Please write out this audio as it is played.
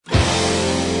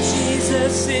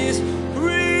Jesus is real.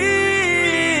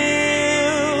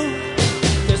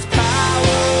 There's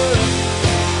power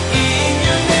in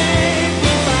your name.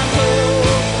 We find hope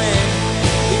when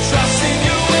we trust in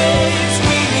your ways.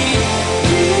 We need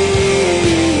you.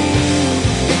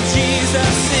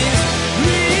 Jesus is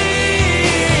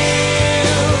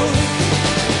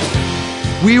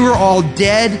real. We were all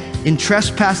dead in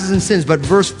trespasses and sins. But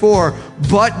verse 4,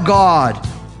 but God,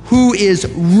 who is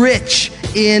rich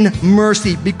in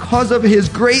mercy, because of his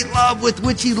great love with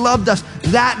which he loved us.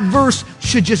 That verse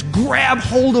should just grab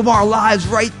hold of our lives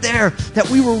right there, that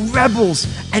we were rebels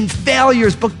and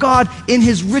failures, but God, in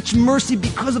his rich mercy,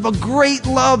 because of a great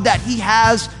love that he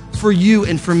has for you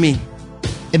and for me.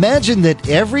 Imagine that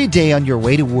every day on your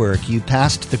way to work, you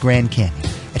passed the Grand Canyon.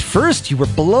 At first, you were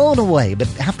blown away, but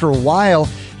after a while,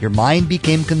 your mind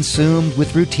became consumed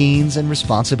with routines and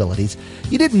responsibilities.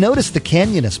 You didn't notice the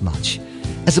canyon as much.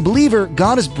 As a believer,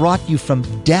 God has brought you from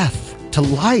death to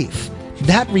life.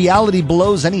 That reality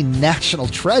blows any national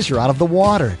treasure out of the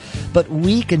water. But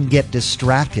we can get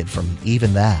distracted from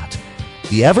even that.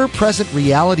 The ever-present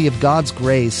reality of God's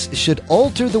grace should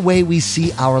alter the way we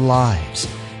see our lives.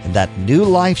 And that new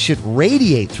life should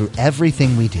radiate through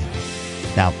everything we do.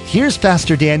 Now, here's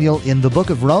Pastor Daniel in the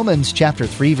book of Romans, chapter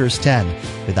 3, verse 10,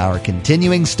 with our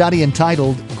continuing study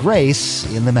entitled,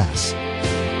 Grace in the Mess.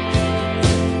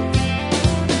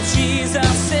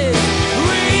 Jesus is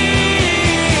real.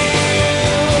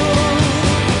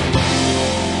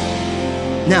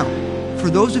 Now, for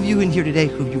those of you in here today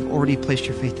who you've already placed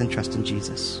your faith and trust in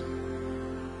Jesus,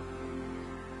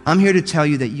 I'm here to tell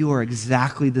you that you are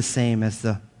exactly the same as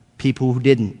the people who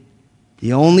didn't.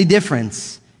 The only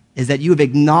difference is that you have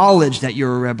acknowledged that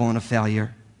you're a rebel and a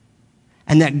failure,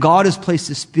 and that God has placed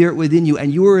His Spirit within you,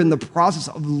 and you are in the process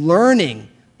of learning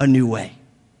a new way.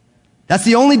 That's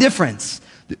the only difference.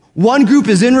 One group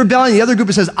is in rebellion, the other group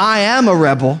says, I am a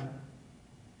rebel.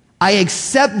 I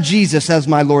accept Jesus as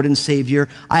my Lord and Savior.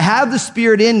 I have the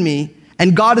Spirit in me,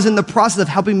 and God is in the process of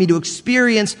helping me to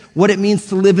experience what it means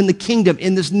to live in the kingdom,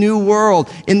 in this new world,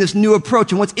 in this new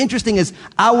approach. And what's interesting is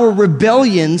our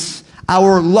rebellions,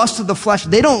 our lust of the flesh,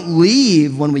 they don't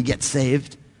leave when we get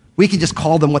saved. We can just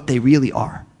call them what they really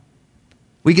are.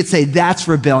 We could say that's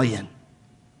rebellion.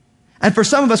 And for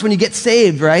some of us, when you get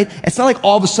saved, right, it's not like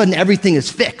all of a sudden everything is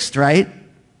fixed, right?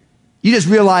 You just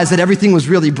realize that everything was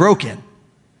really broken.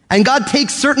 And God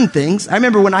takes certain things. I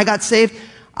remember when I got saved,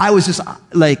 I was just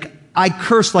like, I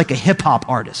cursed like a hip-hop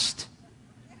artist.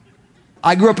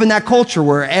 I grew up in that culture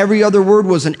where every other word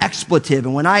was an expletive.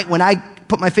 And when I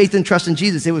put my faith and trust in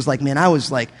Jesus, it was like, man, I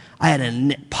had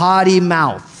a potty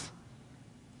mouth,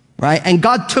 right? And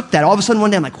God took that. All of a sudden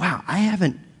one day, I'm like, wow, I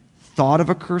haven't thought of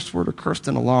a curse word or cursed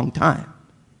in a long time.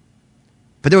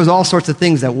 But there was all sorts of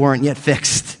things that weren't yet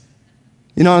fixed.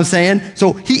 You know what I'm saying?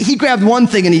 So he grabbed one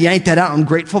thing and he yanked that out. I'm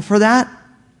grateful for that.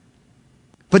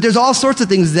 But there's all sorts of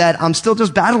things that I'm still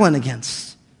just battling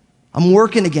against. I'm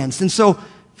working against. And so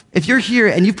if you're here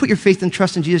and you put your faith and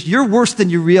trust in Jesus, you're worse than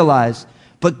you realize.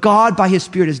 But God, by His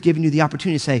Spirit, has given you the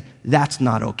opportunity to say, that's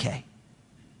not okay.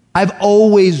 I've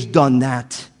always done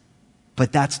that,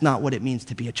 but that's not what it means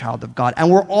to be a child of God. And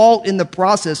we're all in the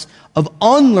process of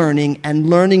unlearning and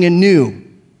learning anew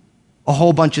a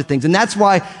whole bunch of things. And that's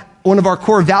why one of our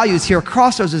core values here at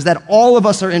Crossroads is that all of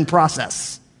us are in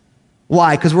process.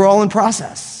 Why? Because we're all in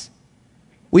process.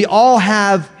 We all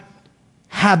have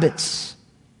habits,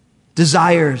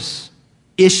 desires,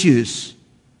 issues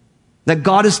that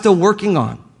God is still working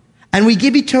on. And we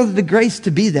give each other the grace to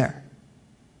be there.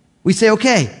 We say,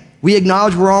 okay, we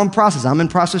acknowledge we're all in process. I'm in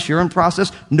process, you're in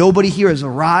process. Nobody here has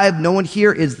arrived. No one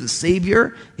here is the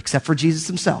Savior except for Jesus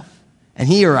Himself. And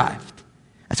He arrived.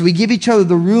 And so we give each other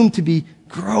the room to be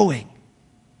growing.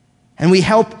 And we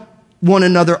help one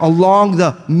another along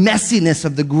the messiness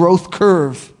of the growth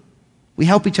curve. We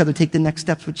help each other take the next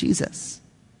steps with Jesus.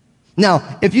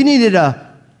 Now, if you needed a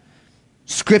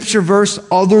scripture verse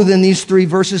other than these three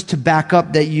verses to back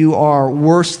up that you are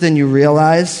worse than you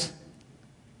realize,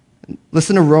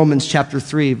 listen to Romans chapter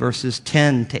 3, verses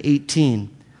 10 to 18.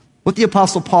 What the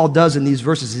Apostle Paul does in these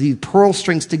verses is he pearl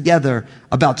strings together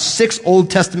about 6 Old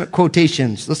Testament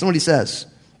quotations. Listen to what he says.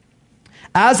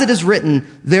 As it is written,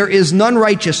 there is none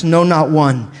righteous, no, not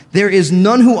one. There is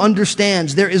none who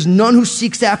understands. There is none who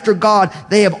seeks after God.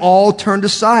 They have all turned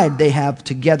aside. They have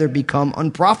together become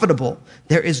unprofitable.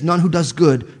 There is none who does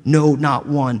good, no, not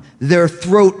one. Their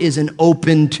throat is an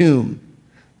open tomb.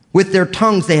 With their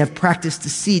tongues they have practiced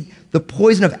deceit. The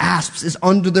poison of asps is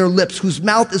under their lips, whose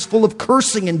mouth is full of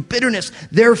cursing and bitterness.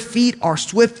 Their feet are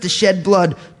swift to shed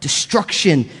blood.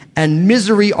 Destruction and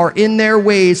misery are in their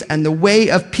ways, and the way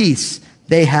of peace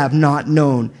they have not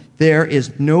known. There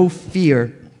is no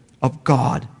fear of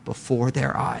God before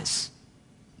their eyes.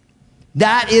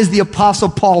 That is the Apostle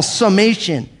Paul's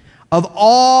summation of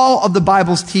all of the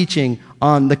Bible's teaching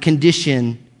on the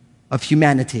condition of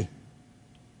humanity.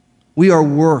 We are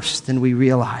worse than we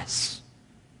realize.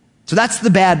 So that's the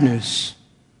bad news.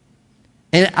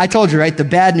 And I told you, right, the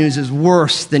bad news is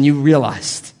worse than you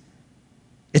realized.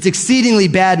 It's exceedingly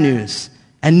bad news.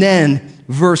 And then,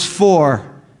 verse 4,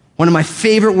 one of my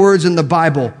favorite words in the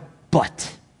Bible,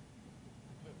 but.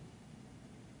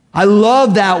 I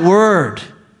love that word.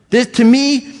 This, to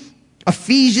me,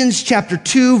 Ephesians chapter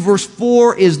 2, verse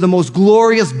 4 is the most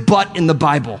glorious but in the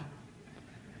Bible.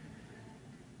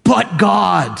 But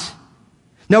God.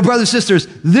 Now, brothers and sisters,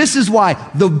 this is why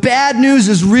the bad news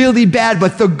is really bad,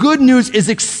 but the good news is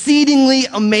exceedingly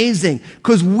amazing.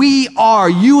 Because we are,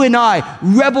 you and I,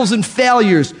 rebels and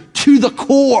failures to the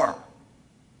core.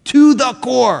 To the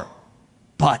core.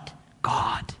 But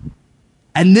God.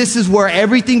 And this is where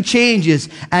everything changes.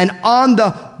 And on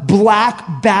the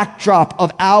black backdrop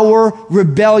of our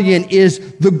rebellion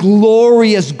is the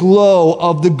glorious glow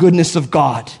of the goodness of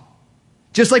God.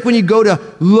 Just like when you go to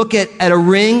look at a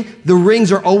ring, the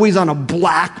rings are always on a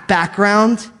black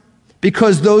background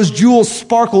because those jewels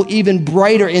sparkle even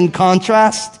brighter in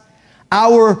contrast.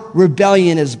 Our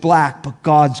rebellion is black, but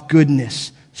God's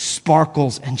goodness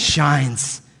sparkles and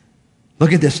shines.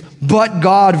 Look at this. But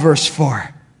God, verse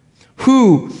 4,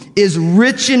 who is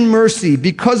rich in mercy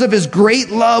because of his great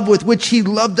love with which he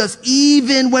loved us,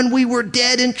 even when we were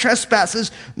dead in trespasses,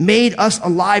 made us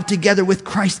alive together with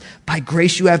Christ. By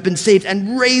grace you have been saved,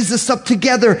 and raised us up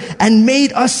together and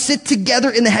made us sit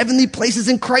together in the heavenly places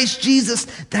in Christ Jesus,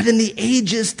 that in the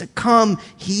ages to come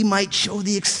he might show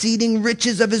the exceeding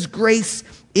riches of his grace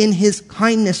in his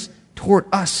kindness toward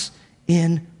us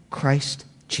in Christ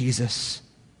Jesus.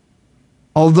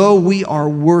 Although we are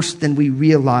worse than we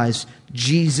realize,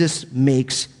 Jesus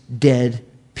makes dead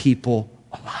people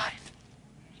alive.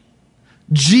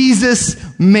 Jesus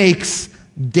makes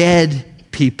dead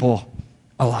people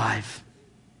alive.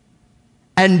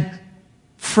 And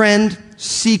friend,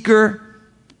 seeker,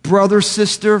 brother,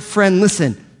 sister, friend,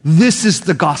 listen, this is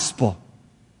the gospel.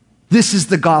 This is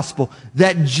the gospel,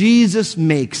 that Jesus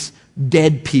makes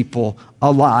dead people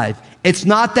alive. It's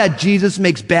not that Jesus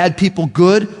makes bad people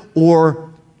good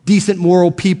or decent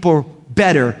moral people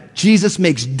better. Jesus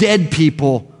makes dead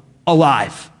people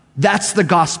alive. That's the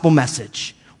gospel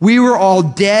message. We were all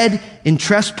dead in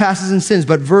trespasses and sins.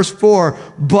 But verse 4,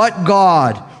 but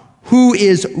God, who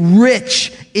is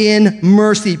rich in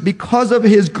mercy because of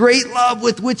his great love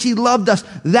with which he loved us.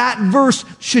 That verse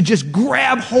should just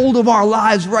grab hold of our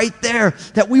lives right there,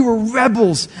 that we were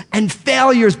rebels and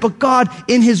failures, but God,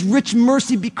 in his rich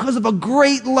mercy, because of a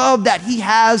great love that he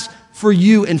has for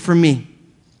you and for me.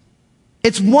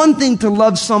 It's one thing to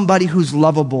love somebody who's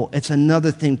lovable. It's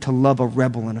another thing to love a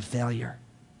rebel and a failure.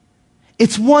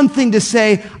 It's one thing to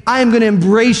say, I am going to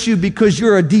embrace you because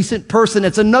you're a decent person.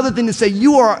 It's another thing to say,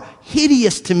 you are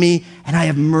hideous to me, and I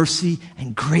have mercy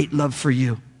and great love for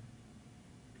you.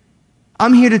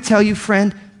 I'm here to tell you,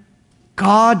 friend,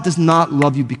 God does not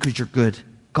love you because you're good.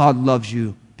 God loves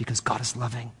you because God is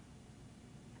loving.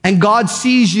 And God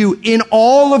sees you in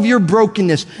all of your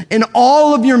brokenness, in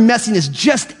all of your messiness,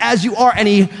 just as you are, and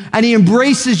he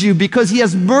embraces you because he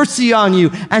has mercy on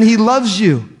you and he loves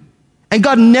you. And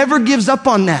God never gives up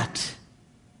on that.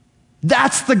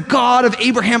 That's the God of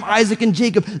Abraham, Isaac, and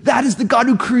Jacob. That is the God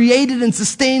who created and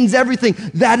sustains everything.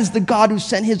 That is the God who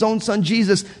sent his own son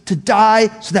Jesus to die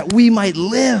so that we might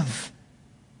live.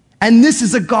 And this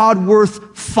is a God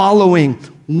worth following,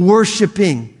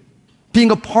 worshiping,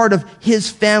 being a part of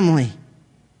his family.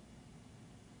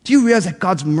 Do you realize that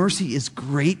God's mercy is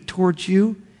great towards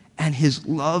you and his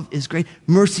love is great?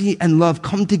 Mercy and love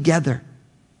come together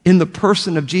in the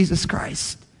person of Jesus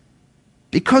Christ.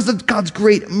 Because of God's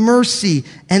great mercy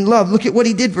and love. Look at what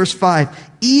he did, verse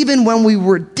 5. Even when we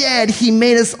were dead, he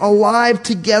made us alive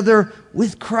together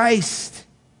with Christ.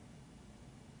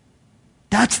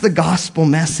 That's the gospel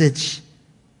message.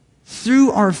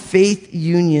 Through our faith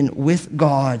union with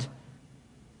God,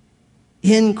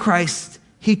 in Christ,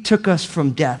 he took us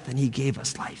from death and he gave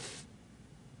us life.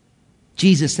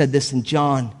 Jesus said this in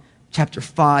John chapter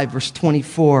 5, verse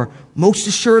 24. Most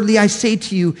assuredly, I say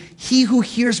to you, he who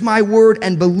hears my word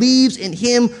and believes in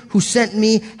him who sent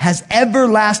me has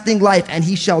everlasting life, and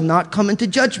he shall not come into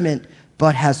judgment,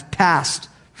 but has passed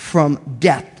from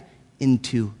death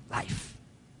into life.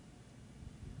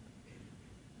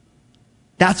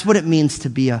 That's what it means to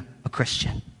be a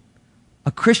Christian.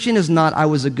 A Christian is not, I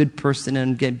was a good person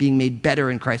and being made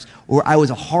better in Christ, or I was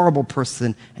a horrible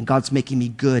person and God's making me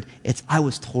good. It's, I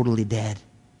was totally dead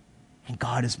and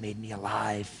God has made me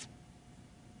alive.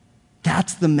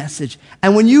 That's the message.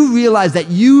 And when you realize that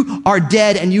you are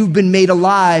dead and you've been made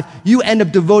alive, you end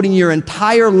up devoting your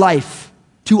entire life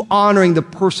to honoring the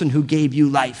person who gave you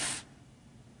life.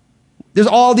 There's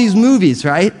all these movies,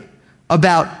 right?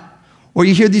 Or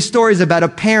you hear these stories about a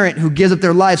parent who gives up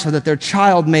their life so that their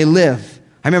child may live.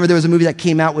 I remember there was a movie that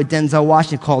came out with Denzel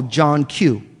Washington called John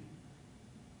Q. And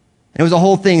it was a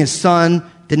whole thing. His son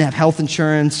didn't have health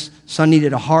insurance. Son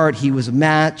needed a heart. He was a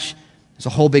match. It's a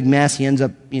whole big mess. He ends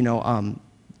up,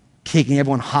 taking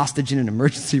everyone hostage in an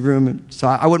emergency room. So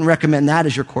I wouldn't recommend that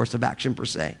as your course of action per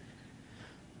se.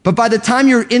 But by the time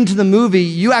you're into the movie,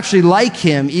 you actually like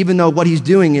him, even though what he's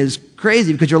doing is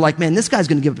crazy, because you're like, man, this guy's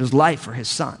going to give up his life for his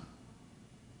son.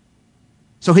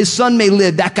 So his son may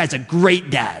live. That guy's a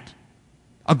great dad.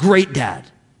 A great dad.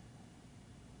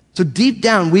 So deep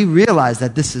down, we realize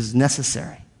that this is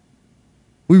necessary.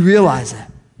 We realize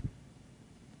that.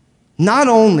 Not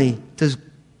only does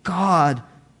God,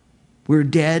 we're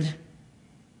dead,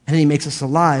 and then he makes us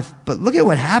alive, but look at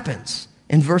what happens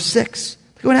in verse 6.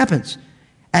 Look at what happens.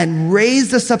 And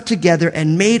raised us up together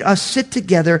and made us sit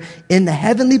together in the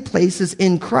heavenly places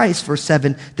in Christ, verse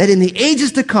 7, that in the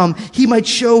ages to come he might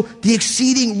show the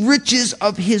exceeding riches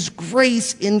of his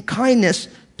grace in kindness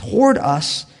toward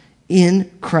us in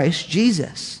Christ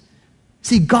Jesus.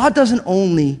 See, God doesn't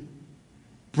only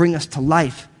bring us to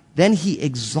life, then he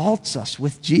exalts us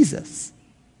with Jesus.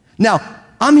 Now,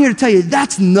 I'm here to tell you,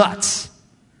 that's nuts.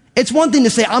 It's one thing to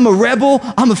say, I'm a rebel,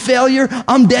 I'm a failure,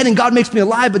 I'm dead, and God makes me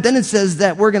alive, but then it says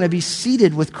that we're going to be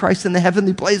seated with Christ in the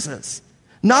heavenly places.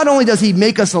 Not only does he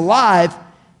make us alive,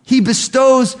 he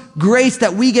bestows grace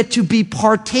that we get to be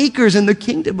partakers in the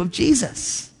kingdom of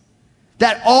Jesus.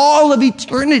 That all of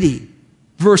eternity,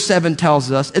 verse 7 tells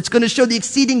us, it's going to show the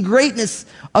exceeding greatness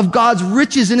of God's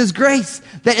riches in his grace.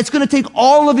 That it's going to take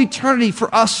all of eternity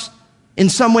for us, in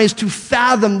some ways, to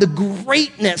fathom the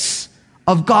greatness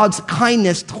of God's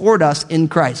kindness toward us in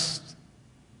Christ.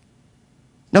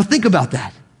 Now think about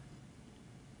that.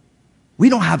 We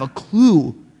don't have a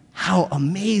clue how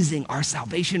amazing our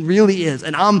salvation really is.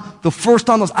 And I'm the first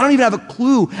on those. I don't even have a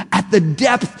clue at the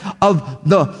depth of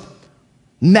the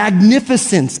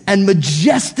magnificence and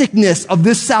majesticness of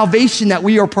this salvation that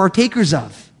we are partakers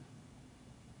of.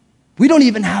 We don't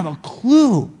even have a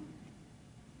clue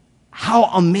how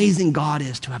amazing God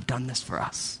is to have done this for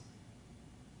us.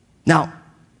 Now,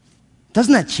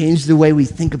 doesn't that change the way we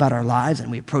think about our lives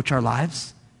and we approach our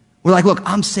lives? We're like, look,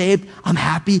 I'm saved, I'm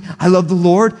happy, I love the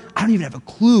Lord. I don't even have a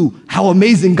clue how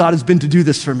amazing God has been to do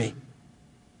this for me.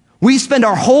 We spend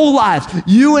our whole lives,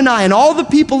 you and I and all the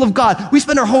people of God, we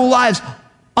spend our whole lives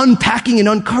unpacking and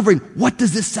uncovering what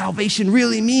does this salvation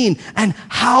really mean and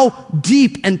how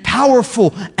deep and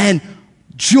powerful and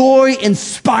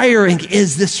joy-inspiring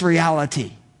is this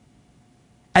reality.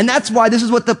 And that's why this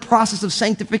is what the process of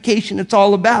sanctification it's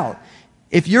all about.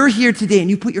 If you're here today and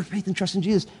you put your faith and trust in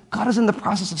Jesus, God is in the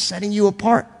process of setting you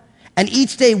apart. And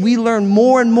each day we learn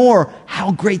more and more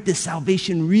how great this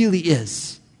salvation really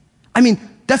is. I mean,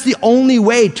 that's the only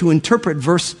way to interpret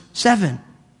verse 7.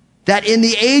 That in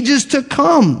the ages to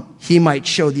come, he might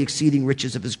show the exceeding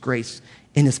riches of his grace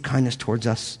in his kindness towards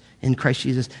us in Christ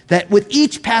Jesus. That with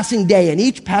each passing day and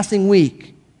each passing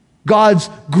week, God's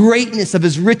greatness of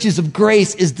his riches of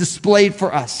grace is displayed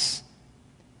for us.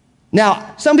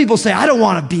 Now, some people say, I don't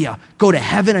want to go to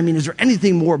heaven. I mean, is there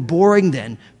anything more boring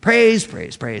than praise,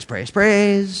 praise, praise, praise,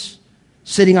 praise?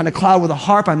 Sitting on a cloud with a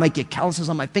harp, I might get calluses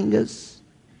on my fingers.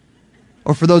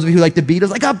 Or for those of you who like the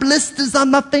Beatles, I got blisters on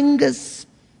my fingers.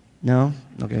 No?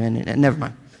 Okay, never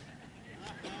mind.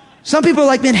 Some people are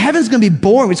like, man, heaven's going to be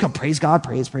boring. We're just going to praise God,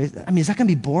 praise, praise. I mean, is that going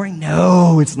to be boring?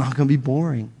 No, it's not going to be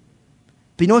boring.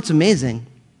 But you know what's amazing?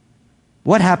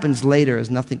 What happens later is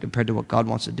nothing compared to what God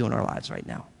wants to do in our lives right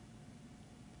now.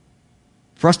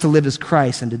 For us to live as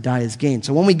Christ and to die as gain.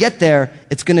 So when we get there,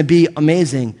 it's going to be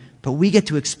amazing. But we get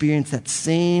to experience that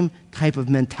same type of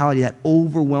mentality, that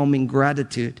overwhelming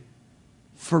gratitude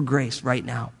for grace right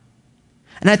now.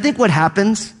 And I think what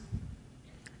happens,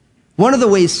 one of the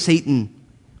ways Satan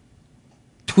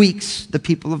tweaks the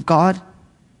people of God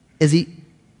is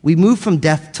we move from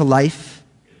death to life,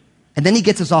 and then he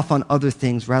gets us off on other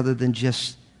things rather than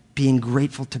just being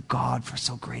grateful to God for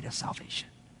so great a salvation.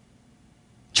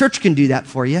 Church can do that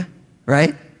for you,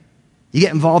 right? You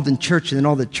get involved in church and then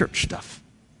all the church stuff,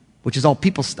 which is all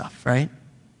people stuff, right?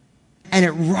 And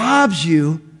it robs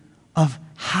you of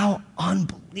how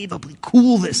unbelievably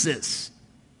cool this is.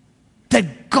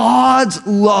 That God's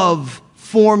love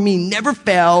for me never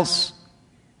fails.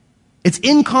 It's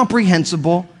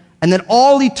incomprehensible. And then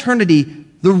all eternity,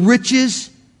 the riches,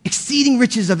 exceeding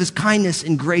riches of his kindness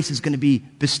and grace is going to be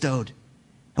bestowed.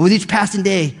 And with each passing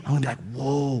day, I'm going to be like,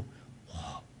 whoa,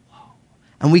 whoa, whoa.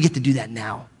 And we get to do that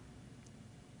now.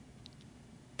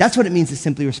 That's what it means to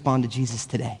simply respond to Jesus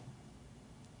today.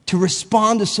 To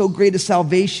respond to so great a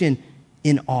salvation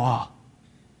in awe,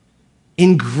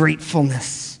 in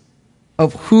gratefulness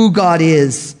of who God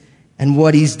is and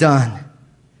what he's done.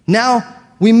 Now,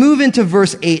 we move into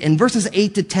verse 8, and verses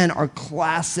 8 to 10 are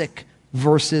classic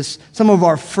verses, some of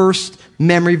our first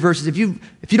memory verses. If you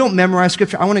don't memorize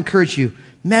scripture, I want to encourage you,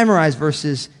 memorize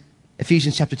verses,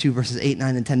 Ephesians chapter 2, verses 8,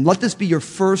 9, and 10. Let this be your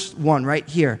first one right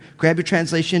here. Grab your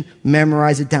translation,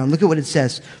 memorize it down. Look at what it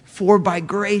says. For by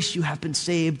grace you have been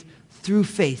saved through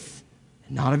faith,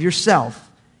 and not of yourself.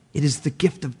 It is the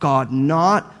gift of God,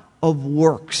 not of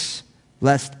works,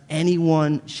 lest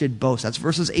anyone should boast. That's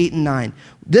verses 8 and 9.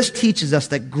 This teaches us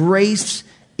that grace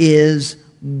is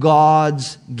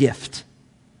God's gift.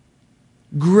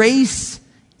 Grace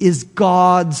is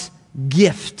God's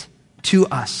gift to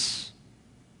us.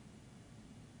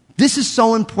 This is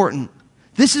so important.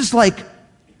 This is like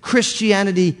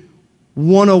Christianity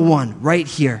 101 right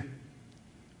here.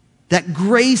 That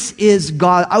grace is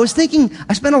God. I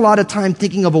spent a lot of time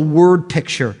thinking of a word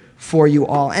picture for you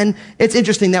all. And it's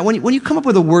interesting that when you come up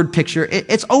with a word picture,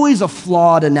 it's always a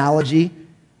flawed analogy,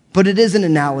 but it is an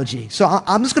analogy. So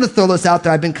I'm just going to throw this out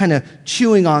there. I've been kind of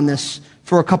chewing on this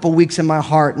for a couple weeks in my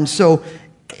heart. And so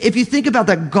if you think about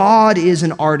that, God is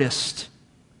an artist.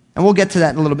 And we'll get to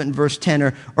that in a little bit in verse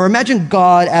 10. Or imagine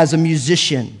God as a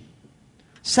musician.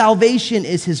 Salvation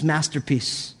is his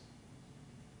masterpiece.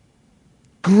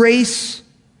 Grace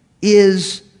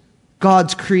is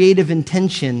God's creative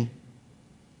intention,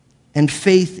 and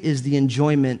faith is the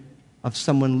enjoyment of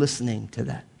someone listening to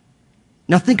that.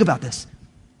 Now think about this.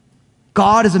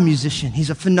 God is a musician. He's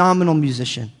a phenomenal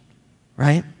musician,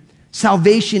 right?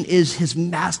 Salvation is his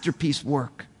masterpiece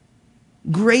work.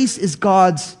 Grace is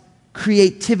God's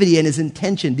creativity and his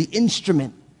intention, the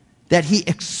instrument that he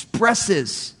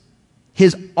expresses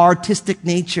his artistic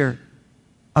nature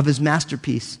of his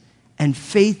masterpiece. And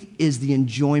faith is the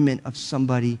enjoyment of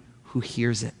somebody who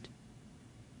hears it.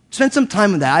 Spend some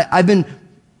time with that. I've been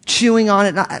chewing on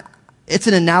it. It's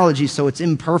an analogy, so it's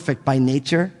imperfect by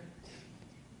nature.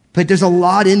 But there's a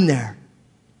lot in there.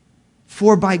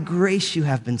 For by grace you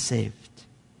have been saved.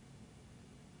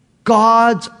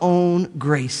 God's own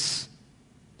grace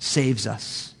saves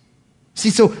us. See,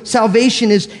 so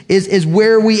salvation is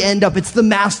where we end up. It's the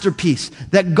masterpiece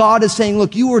that God is saying,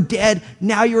 look, you were dead,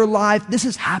 now you're alive. This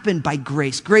has happened by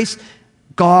grace. Grace,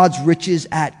 God's riches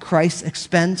at Christ's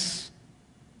expense.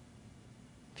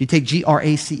 If you take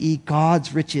Grace,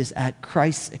 God's riches at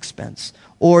Christ's expense.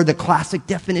 Or the classic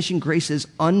definition, grace is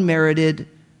unmerited,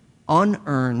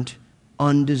 unearned,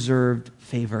 undeserved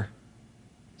favor.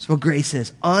 That's what grace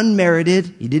is.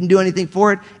 Unmerited, you didn't do anything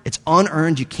for it. It's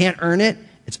unearned, you can't earn it.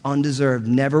 It's undeserved,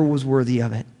 never was worthy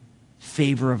of it.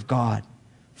 Favor of God.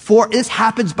 For this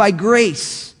happens by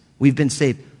grace. We've been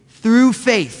saved through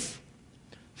faith.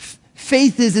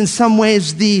 Faith is in some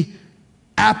ways the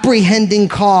apprehending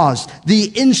cause, the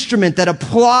instrument that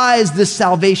applies this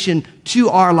salvation to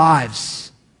our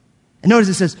lives. And notice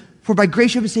it says, for by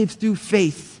grace you have been saved through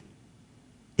faith.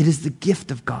 It is the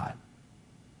gift of God.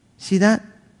 See that?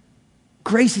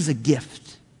 Grace is a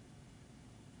gift.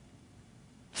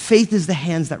 Faith is the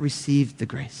hands that receive the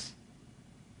grace.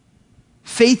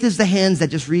 Faith is the hands that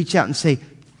just reach out and say,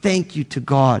 thank you to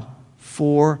God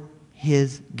for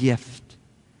his gift.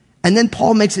 And then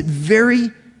Paul makes it very,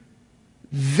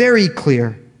 very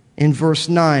clear in verse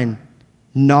 9,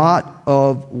 not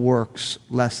of works,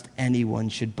 lest anyone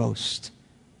should boast.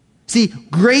 See,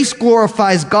 grace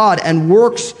glorifies God and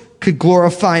works could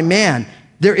glorify man.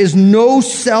 There is no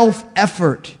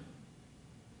self-effort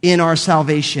in our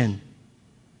salvation.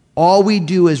 All we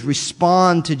do is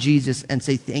respond to Jesus and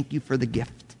say, thank you for the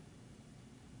gift.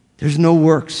 There's no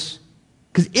works.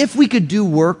 Because if we could do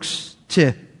works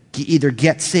to either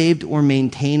get saved or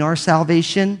maintain our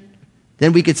salvation,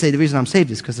 then we could say the reason I'm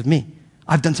saved is because of me.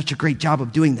 I've done such a great job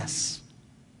of doing this.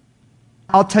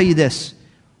 I'll tell you this.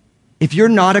 If you're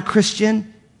not a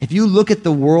Christian, if you look at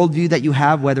the worldview that you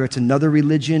have, whether it's another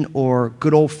religion or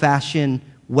good old-fashioned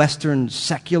Western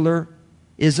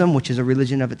secularism, which is a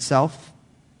religion of itself,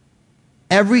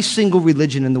 every single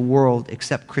religion in the world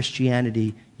except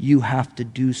Christianity, you have to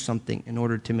do something in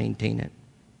order to maintain it.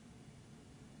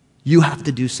 You have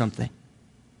to do something.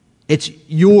 It's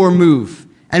your move.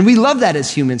 And we love that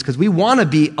as humans because we want to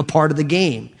be a part of the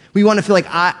game. We want to feel like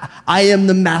I am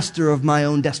the master of my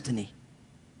own destiny.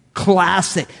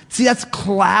 Classic. See, that's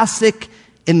classic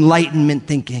enlightenment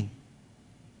thinking.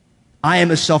 I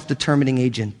am a self-determining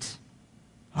agent.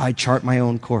 I chart my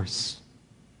own course.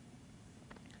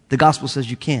 The gospel says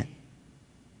you can't.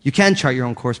 You can chart your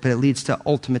own course, but it leads to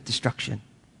ultimate destruction,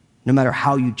 no matter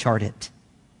how you chart it,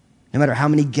 no matter how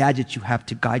many gadgets you have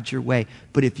to guide your way.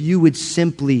 But if you would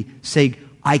simply say,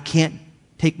 I can't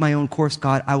take my own course,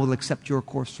 God, I will accept your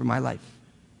course for my life.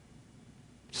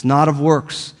 It's not of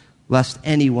works, lest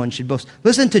anyone should boast.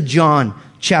 Listen to John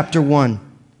chapter 1,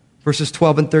 verses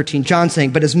 12 and 13. John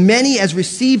saying, but as many as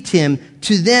received him,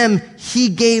 to them he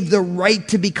gave the right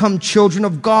to become children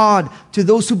of God, to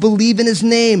those who believe in his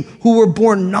name, who were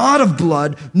born not of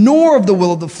blood, nor of the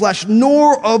will of the flesh,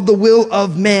 nor of the will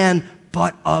of man,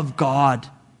 but of God.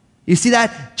 You see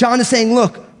that? John is saying,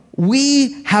 look,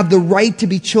 we have the right to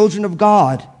be children of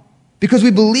God because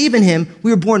we believe in him.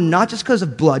 We were born not just because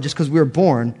of blood, just because we were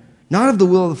born, not of the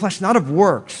will of the flesh, not of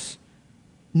works,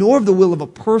 nor of the will of a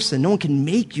person. No one can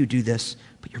make you do this,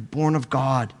 but you're born of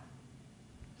God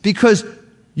because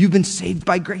you've been saved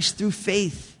by grace through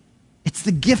faith. It's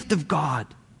the gift of God.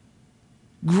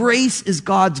 Grace is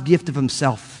God's gift of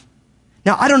himself.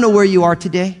 Now, I don't know where you are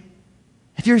today.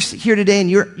 If you're here today and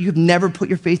you've never put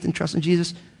your faith and trust in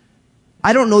Jesus,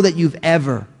 I don't know that you've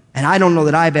ever, and I don't know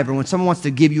that I've ever, when someone wants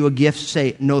to give you a gift,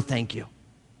 say, no, thank you.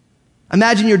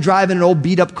 Imagine you're driving an old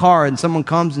beat-up car and someone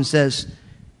comes and says,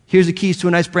 here's the keys to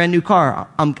a nice brand new car.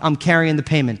 I'm carrying the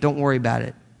payment. Don't worry about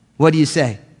it. What do you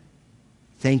say?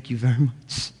 Thank you very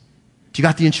much. You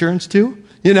got the insurance too?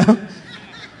 You know?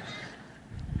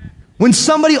 When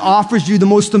somebody offers you the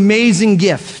most amazing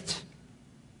gift,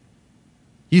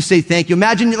 you say thank you.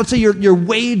 Imagine, let's say you're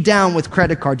weighed down with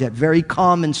credit card debt. Very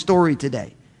common story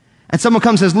today. And someone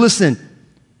comes and says, listen,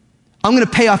 I'm going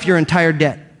to pay off your entire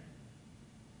debt.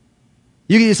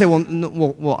 You can just say,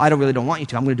 well, I really don't want you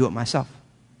to. I'm going to do it myself.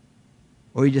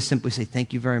 Or you just simply say,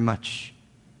 thank you very much.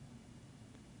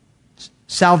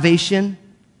 Salvation,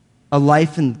 a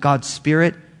life in God's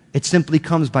Spirit, it simply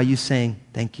comes by you saying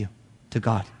thank you to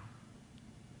God.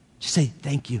 Just say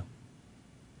thank you.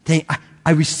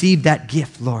 I received that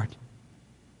gift, Lord.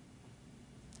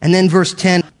 And then verse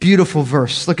 10, beautiful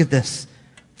verse. Look at this.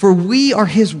 For we are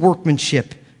his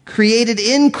workmanship, created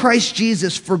in Christ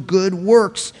Jesus for good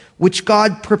works, which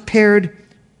God prepared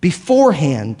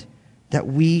beforehand that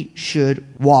we should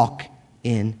walk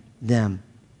in them.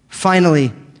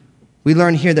 Finally, we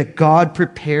learn here that God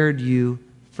prepared you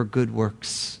for good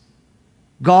works.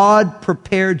 God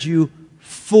prepared you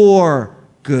for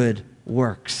good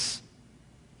works.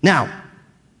 Now,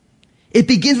 it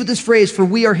begins with this phrase, for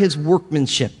we are his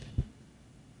workmanship.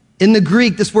 In the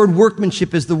Greek, this word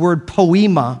workmanship is the word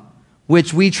poema,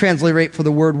 which we transliterate for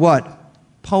the word what?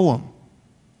 Poem.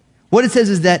 What it says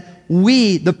is that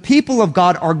we, the people of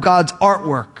God, are God's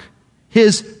artwork,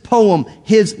 his poem,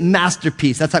 his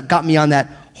masterpiece. That's what got me on that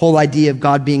whole idea of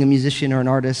God being a musician or an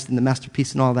artist and the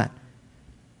masterpiece and all that.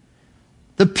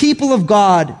 The people of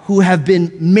God who have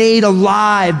been made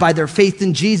alive by their faith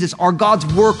in Jesus are God's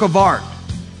work of art.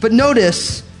 But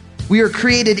notice, we are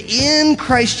created in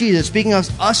Christ Jesus, speaking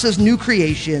of us as new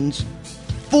creations,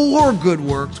 for good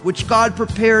works, which God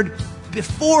prepared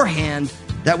beforehand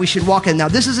that we should walk in. Now,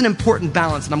 this is an important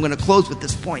balance, and I'm going to close with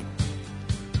this point.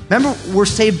 Remember, we're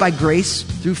saved by grace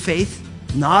through faith,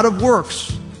 not of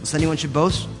works, lest anyone should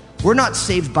boast. We're not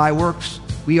saved by works.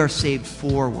 We are saved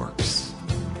for works.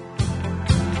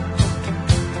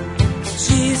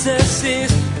 Jesus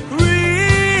is real.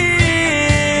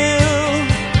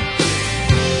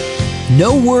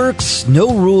 No works,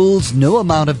 no rules, no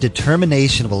amount of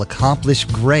determination will accomplish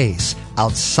grace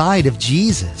outside of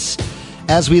Jesus.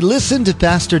 As we listened to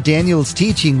Pastor Daniel's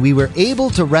teaching, we were able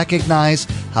to recognize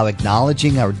how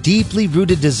acknowledging our deeply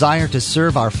rooted desire to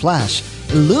serve our flesh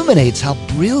illuminates how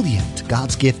brilliant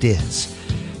God's gift is.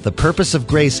 The purpose of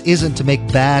grace isn't to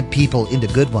make bad people into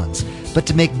good ones, but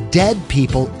to make dead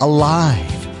people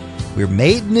alive. We're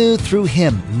made new through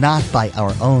him, not by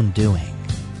our own doing.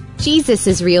 Jesus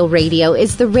is Real Radio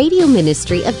is the radio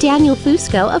ministry of Daniel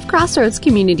Fusco of Crossroads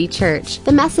Community Church.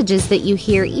 The messages that you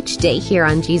hear each day here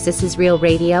on Jesus is Real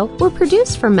Radio were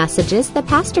produced from messages that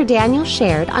Pastor Daniel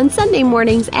shared on Sunday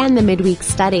mornings and the midweek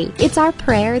study. It's our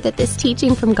prayer that this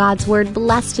teaching from God's Word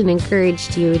blessed and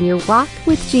encouraged you in your walk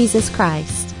with Jesus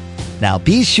Christ. Now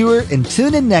be sure and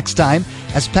tune in next time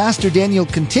as Pastor Daniel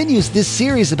continues this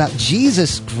series about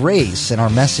Jesus' grace in our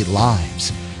messy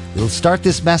lives. We'll start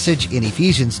this message in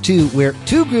Ephesians 2, where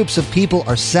two groups of people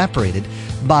are separated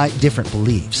by different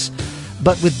beliefs.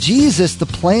 But with Jesus, the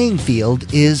playing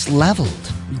field is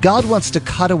leveled. God wants to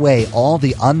cut away all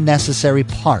the unnecessary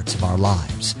parts of our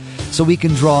lives so we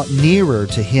can draw nearer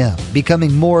to him,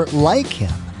 becoming more like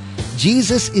him.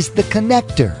 Jesus is the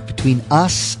connector between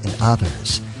us and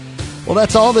others. Well,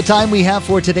 that's all the time we have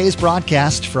for today's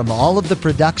broadcast. From all of the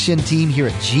production team here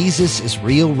at Jesus is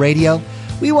Real Radio,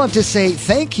 we want to say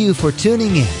thank you for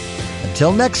tuning in.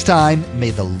 Until next time,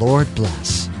 may the Lord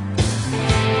bless.